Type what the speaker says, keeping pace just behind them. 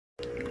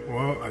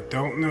Well, I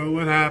don't know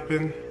what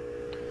happened.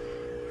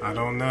 I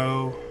don't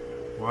know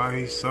why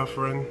he's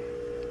suffering,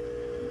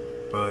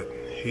 but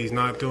he's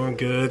not doing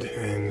good,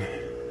 and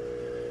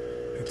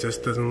it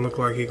just doesn't look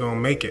like he's gonna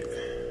make it.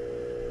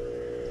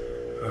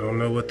 I don't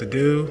know what to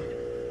do.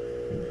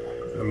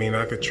 I mean,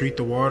 I could treat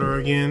the water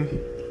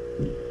again.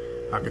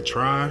 I could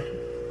try,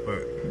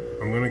 but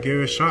I'm gonna give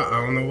it a shot.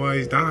 I don't know why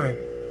he's dying,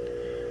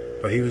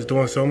 but he was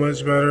doing so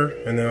much better,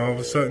 and then all of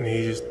a sudden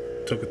he just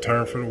took a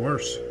turn for the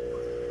worse.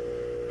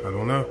 I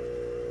don't know.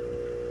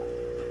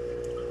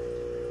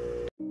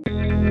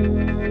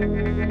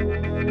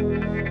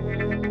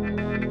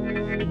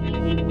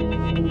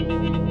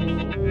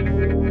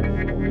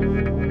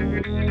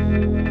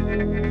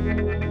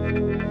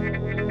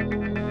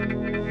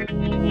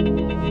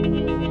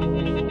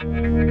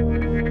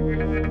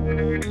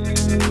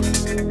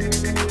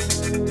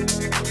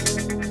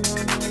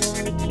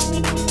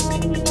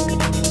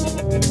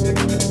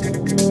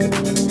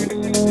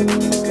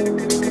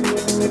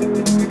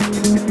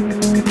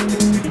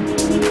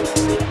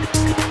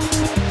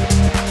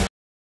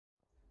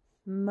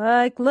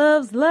 Mike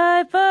loves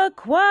life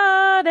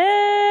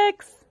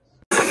aquatics.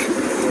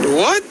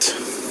 What?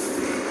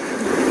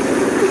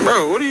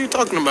 Bro, what are you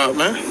talking about,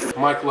 man?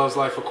 Mike Loves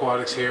Life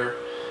Aquatics here,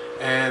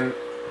 and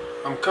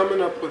I'm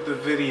coming up with a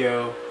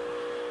video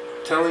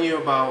telling you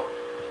about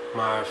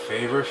my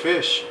favorite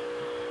fish.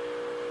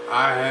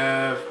 I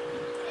have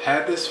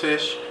had this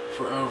fish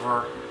for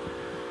over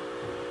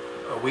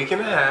a week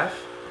and a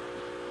half,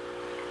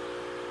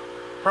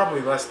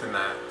 probably less than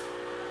that,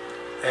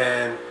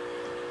 and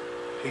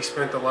he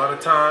spent a lot of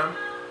time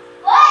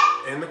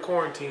in the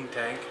quarantine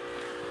tank,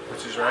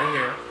 which is right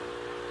here,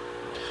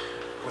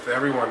 with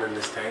everyone in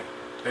this tank.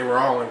 They were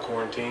all in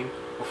quarantine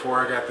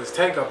before I got this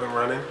tank up and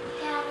running.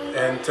 Dad,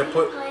 And to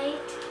put... plate?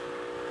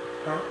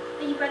 Huh?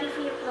 Are you ready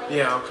for your plate?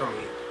 Yeah, I'll come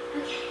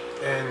eat. Okay.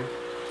 And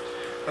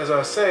as I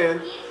was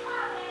saying,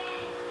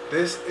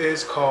 this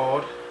is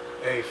called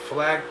a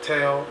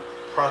Flagtail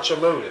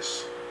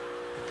Prochilodus.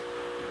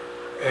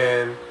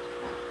 And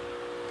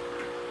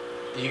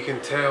you can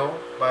tell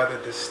by the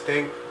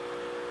distinct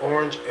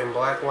orange and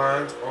black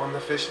lines on the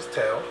fish's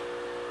tail,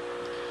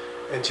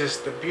 and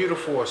just the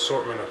beautiful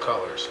assortment of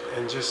colors.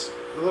 And just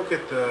look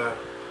at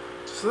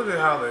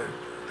how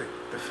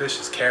the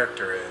fish's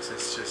character is.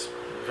 It's just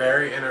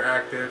very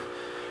interactive.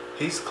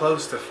 He's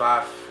close to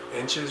 5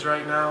 inches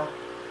right now,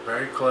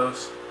 very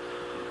close.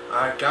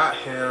 I got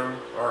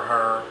him or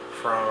her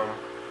from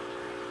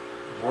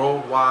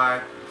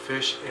Worldwide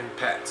Fish and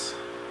Pets.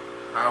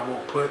 I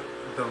will put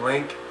the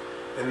link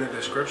in the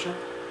description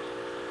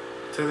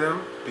to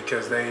them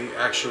because they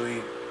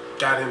actually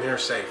got him here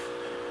safe.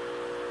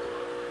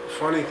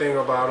 Funny thing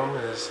about him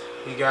is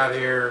he got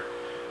here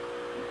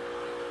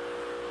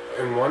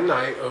in one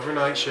night,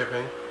 overnight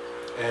shipping,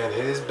 and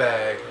his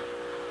bag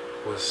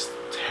was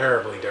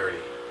terribly dirty.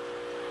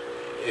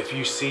 If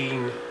you've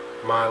seen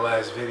my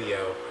last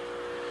video,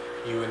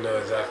 you would know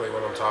exactly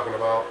what I'm talking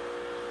about.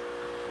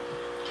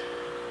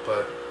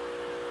 But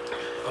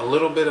a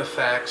little bit of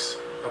facts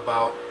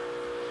about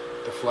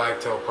the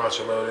Flagtail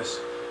Prochilodus.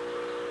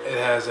 It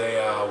has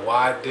a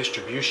wide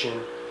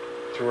distribution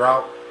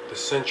throughout the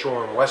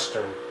central and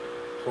western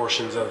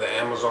portions of the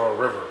Amazon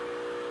River.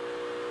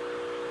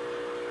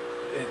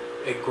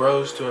 It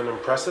grows to an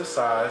impressive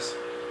size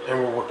and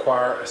will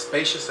require a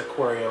spacious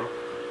aquarium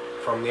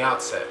from the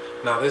outset.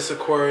 Now this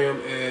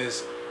aquarium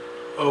is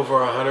over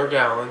 100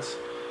 gallons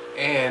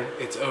and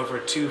it's over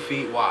 2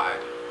 feet wide.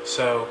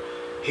 So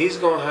he's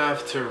gonna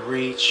have to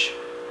reach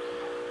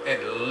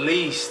at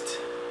least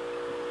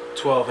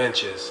 12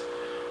 inches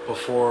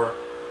before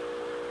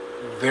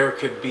there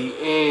could be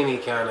any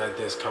kind of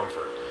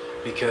discomfort,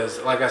 because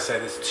like I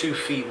said, it's 2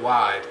 feet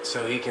wide,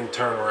 so he can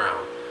turn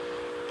around.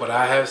 But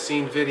I have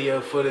seen video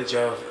footage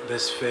of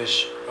this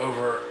fish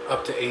over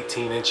up to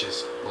 18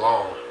 inches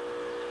long,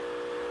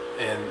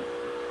 and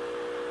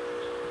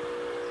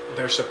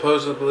they're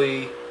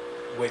supposedly,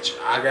 which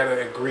I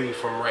gotta agree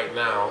from right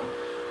now,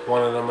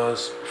 one of the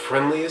most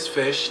friendliest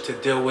fish to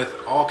deal with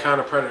all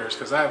kind of predators,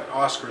 because I have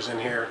Oscars in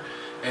here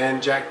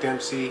and Jack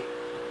Dempsey,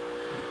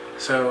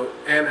 so,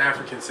 and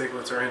African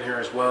cichlids are in here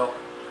as well,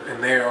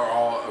 and they are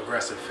all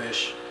aggressive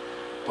fish.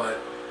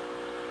 But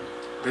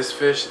this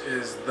fish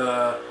is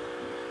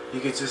you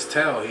could just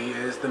tell he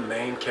is the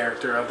main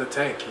character of the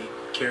tank. He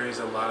carries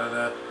a lot of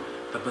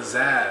the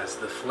pizzazz,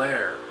 the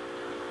flair,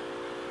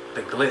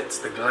 the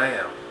glitz, the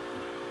glam.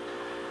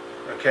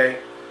 Okay?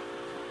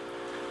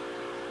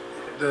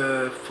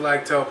 The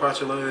Flagtail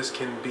Prochilodus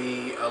can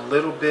be a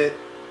little bit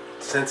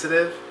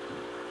sensitive,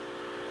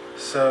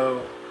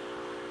 so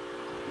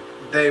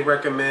they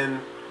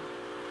recommend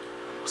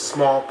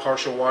small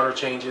partial water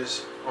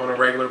changes on a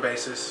regular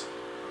basis.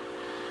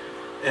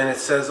 And it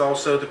says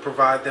also to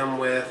provide them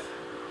with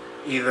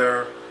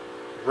either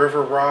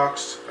river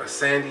rocks, a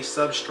sandy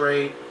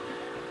substrate,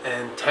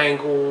 and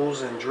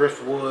tangles and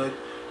driftwood,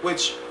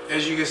 which,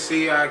 as you can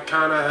see, I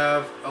kind of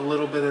have a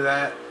little bit of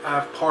that. I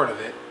have part of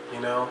it,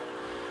 you know.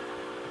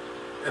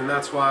 And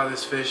that's why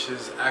this fish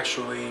is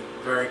actually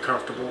very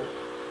comfortable.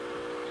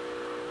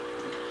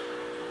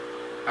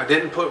 I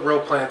didn't put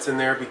real plants in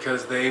there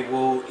because they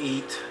will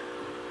eat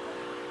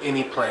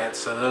any plants,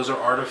 so those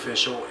are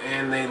artificial,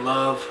 and they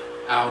love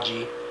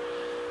algae,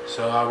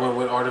 so I went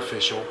with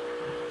artificial.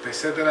 They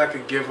said that I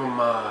could give them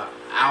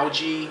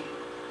algae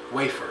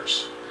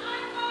wafers.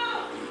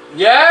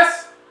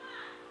 Yes?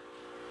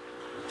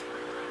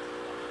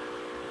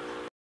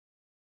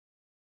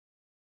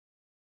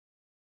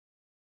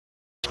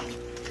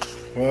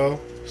 Well,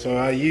 so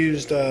I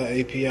used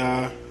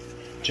API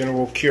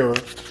General Cure.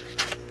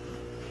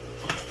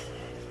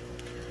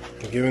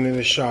 I'm giving it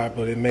a shot,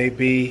 but it may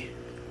be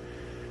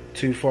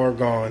too far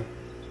gone.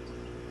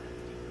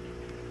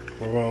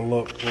 We're gonna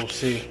look, we'll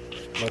see.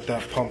 Let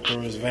that pump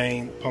through his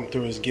vein, pump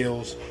through his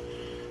gills,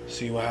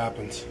 see what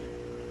happens.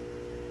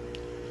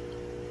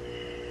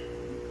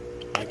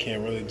 I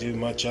can't really do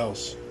much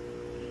else.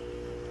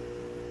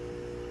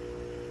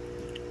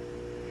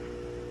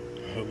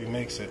 I hope he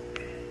makes it.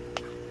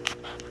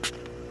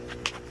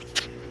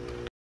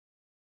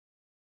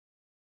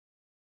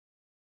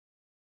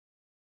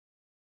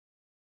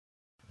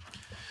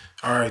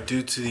 Alright,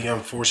 due to the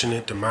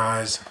unfortunate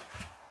demise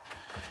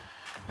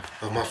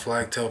of my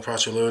Flagtail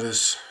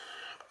Prochilodus,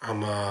 I'm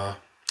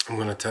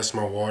gonna test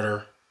my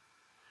water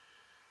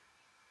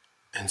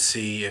and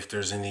see if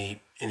there's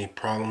any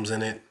problems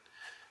in it,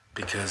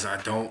 because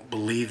I don't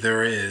believe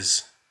there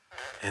is,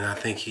 and I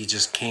think he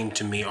just came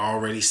to me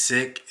already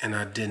sick, and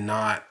I did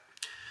not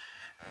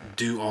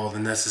do all the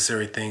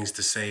necessary things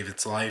to save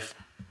its life,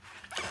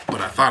 but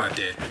I thought I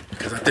did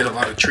because I did a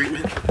lot of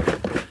treatment.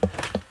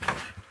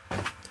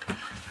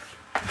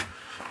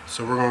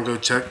 So we're gonna go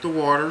check the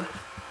water,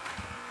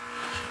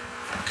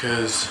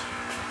 because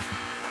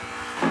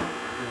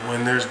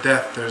when there's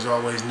death, there's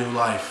always new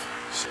life.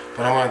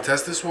 But I'm gonna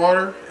test this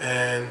water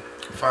and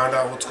find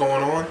out what's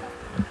going on.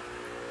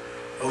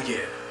 Oh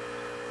yeah,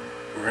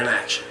 we're in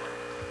action.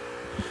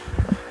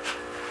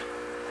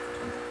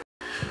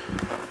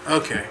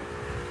 Okay,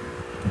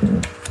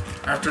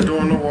 after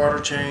doing the water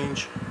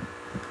change,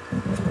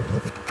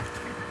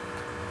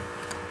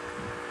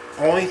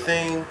 only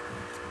thing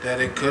that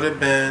it could have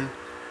been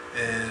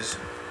is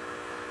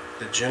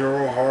the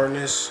general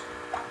hardness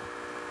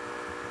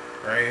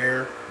right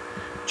here.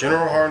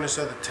 General hardness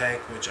of the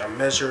tank, which I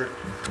measured.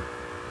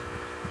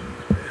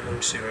 And let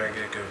me see if I can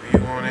get a good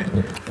view on it.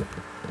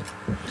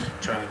 I'm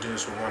trying to do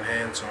this with one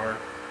hand, sorry.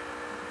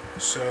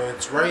 So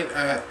it's right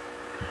at,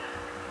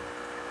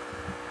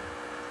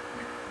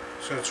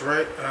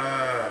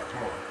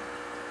 come on.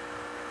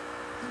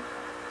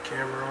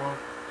 Camera on.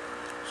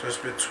 So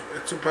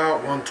it's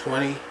about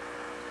 120.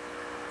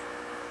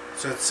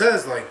 So it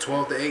says like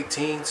 12 to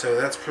 18, so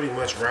that's pretty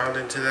much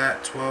rounding to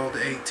that. 12 to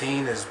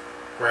 18 is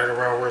right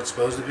around where it's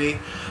supposed to be.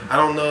 I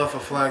don't know if a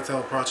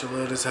Flagtail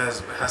Prochilodus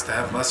has to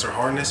have lesser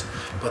hardness,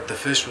 but the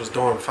fish was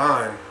doing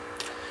fine.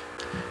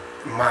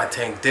 My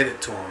tank did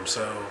it to him,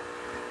 so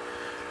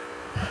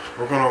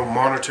we're going to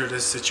monitor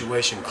this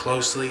situation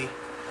closely.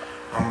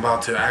 I'm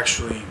about to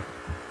actually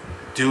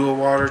do a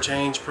water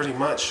change pretty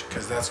much,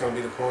 because that's going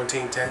to be the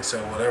quarantine tank.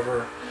 So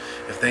whatever,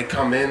 if it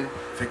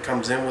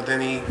comes in with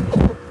any,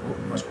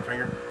 watch my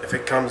finger, if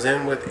it comes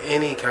in with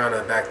any kind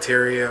of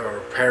bacteria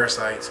or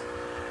parasites,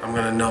 I'm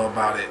going to know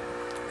about it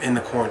in the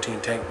quarantine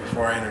tank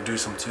before I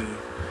introduce them to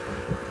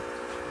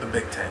the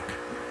big tank.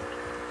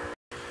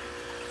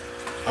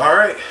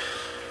 Alright,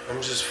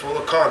 I'm just full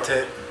of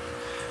content.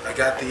 I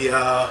got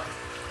the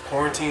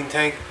quarantine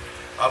tank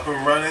up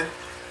and running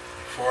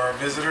for our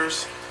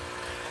visitors.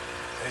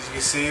 As you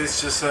can see, it's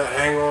just a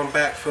hang-on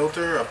back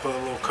filter. I put a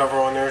little cover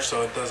on there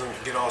so it doesn't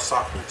get all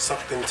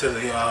sucked into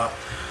the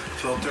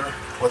filter.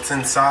 What's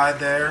inside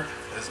there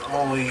is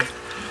only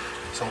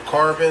some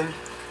carbon,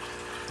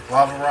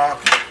 lava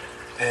rock,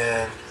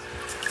 and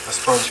a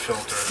sponge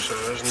filter. So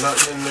there's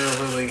nothing in there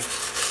really,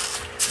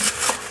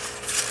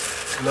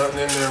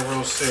 nothing in there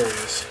real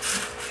serious.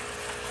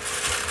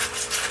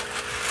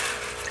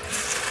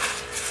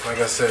 Like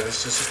I said,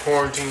 it's just a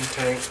quarantine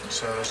tank,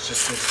 so it's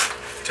just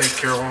to take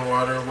care of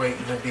water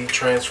waiting to be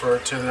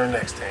transferred to their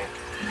next tank.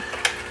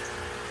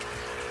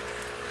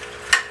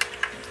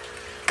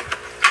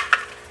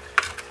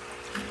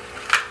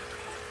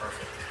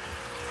 Perfect.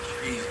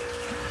 Easy.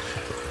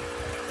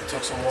 I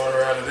took some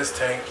water out of this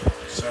tank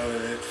so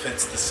that it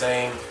fits the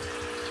same,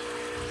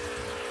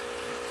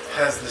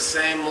 has the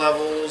same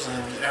levels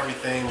and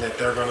everything that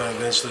they're going to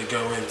eventually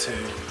go into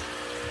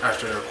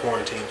after their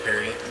quarantine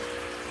period.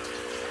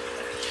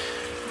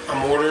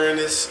 I'm ordering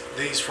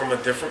these from a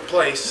different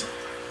place.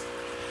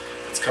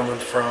 It's coming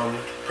from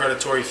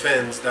Predatory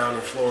Fins down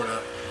in Florida,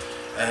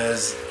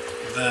 as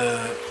the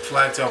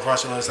Flagtail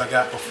Prochilodus I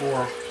got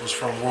before was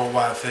from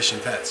Worldwide Fish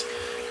and Pets.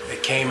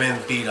 It came in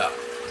beat up,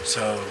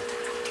 so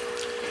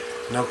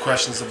no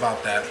questions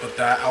about that. But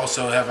I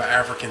also have an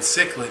African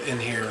cichlid in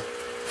here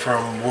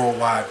from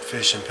Worldwide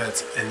Fish and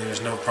Pets, and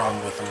there's no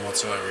problem with him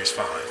whatsoever. He's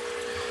fine.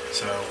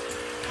 So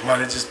it might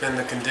have just been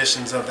the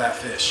conditions of that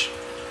fish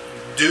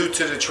due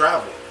to the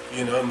travel,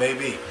 you know,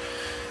 maybe.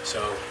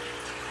 So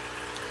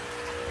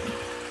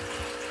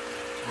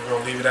we're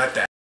gonna leave it at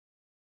that.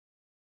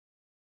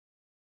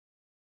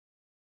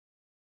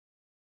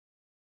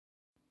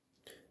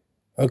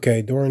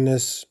 Okay, during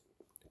this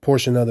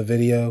portion of the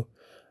video,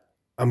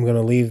 I'm going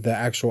to leave the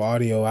actual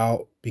audio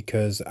out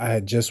because I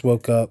had just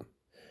woke up,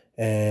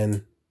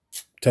 and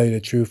tell you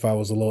the truth, I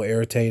was a little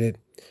irritated.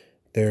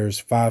 There's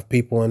 5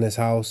 people in this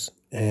house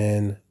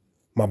and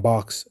my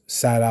box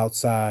sat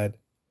outside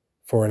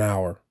for an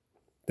hour.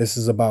 This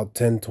is about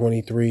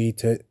 10:23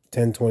 to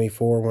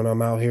 10:24 when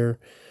I'm out here.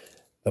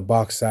 The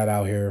box sat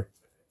out here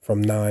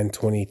from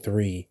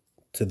 9:23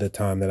 to the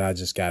time that I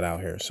just got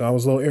out here. So I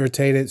was a little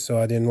irritated, so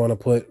I didn't want to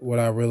put what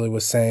I really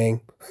was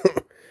saying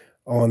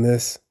on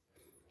this.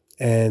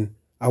 And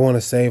I want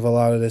to save a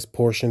lot of this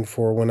portion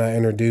for when I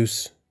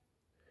introduce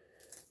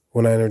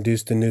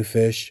the new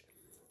fish.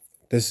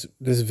 This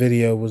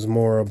video was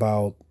more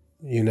about,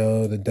 you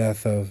know, the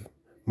death of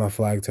my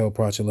Flagtail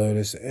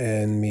Prochilodus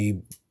and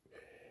me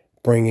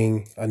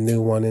bringing a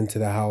new one into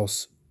the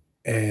house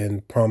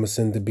and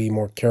promising to be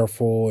more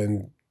careful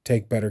and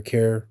take better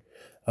care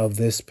of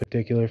this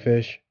particular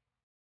fish.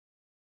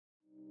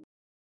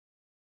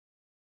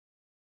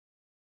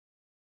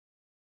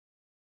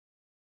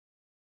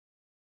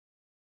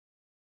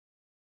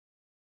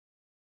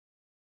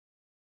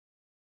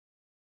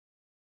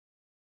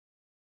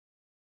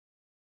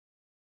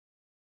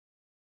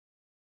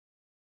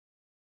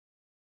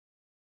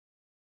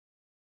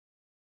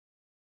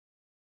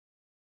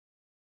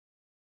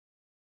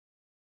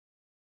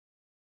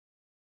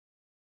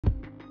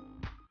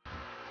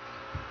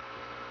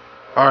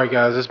 Alright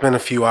guys, it's been a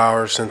few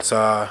hours since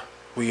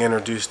we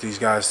introduced these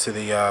guys to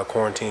the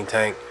quarantine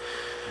tank.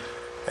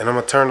 And I'm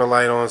going to turn the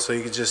light on so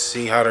you can just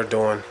see how they're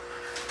doing.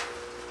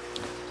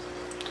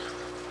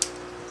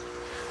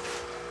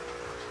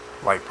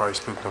 Light probably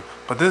spooked them.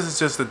 But this is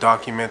just to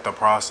document the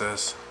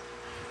process.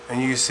 And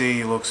you can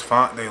see it looks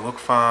fine. They look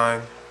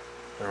fine.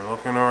 They're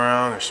looking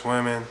around, they're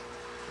swimming.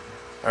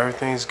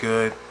 Everything's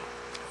good.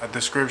 A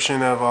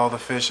description of all the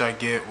fish I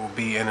get will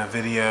be in a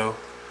video.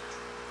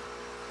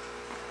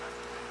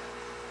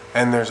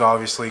 And there's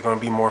obviously going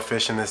to be more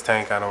fish in this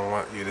tank I don't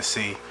want you to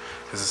see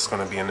because it's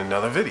going to be in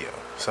another video.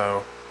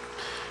 So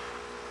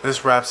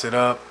this wraps it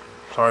up.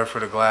 Sorry for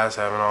the glass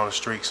having all the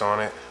streaks on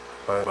it,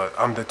 but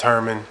I'm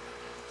determined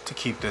to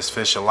keep this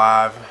fish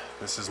alive.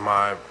 This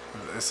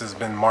has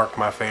been marked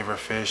my favorite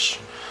fish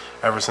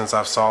ever since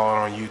I saw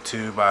it on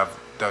YouTube. I've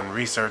done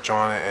research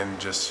on it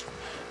and just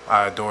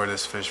I adore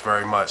this fish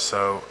very much.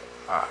 So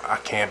I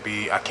can't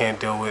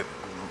deal with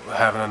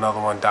having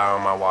another one die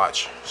on my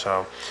watch.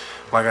 So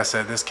like I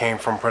said, this came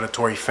from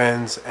Predatory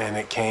Fins, and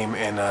it came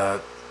in a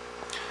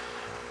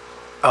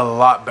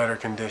lot better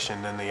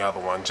condition than the other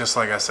one. Just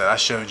like I said, I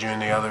showed you in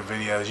the other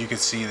videos. You could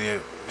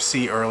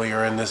see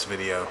earlier in this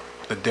video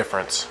the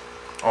difference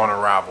on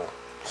arrival.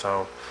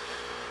 So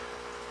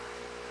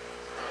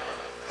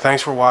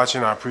thanks for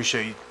watching. I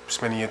appreciate you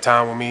spending your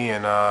time with me.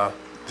 And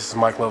this is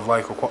Mike Loves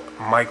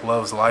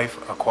Life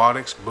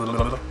Aquatics.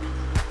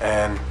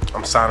 And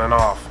I'm signing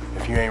off.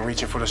 If you ain't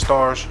reaching for the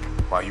stars,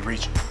 while you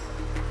reaching,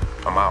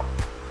 I'm out.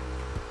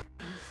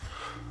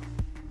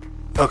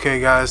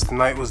 Okay guys,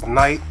 tonight was the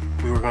night.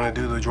 We were going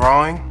to do the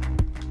drawing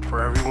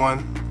for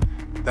everyone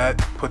that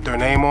put their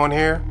name on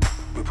here.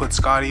 We put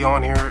Scotty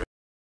on here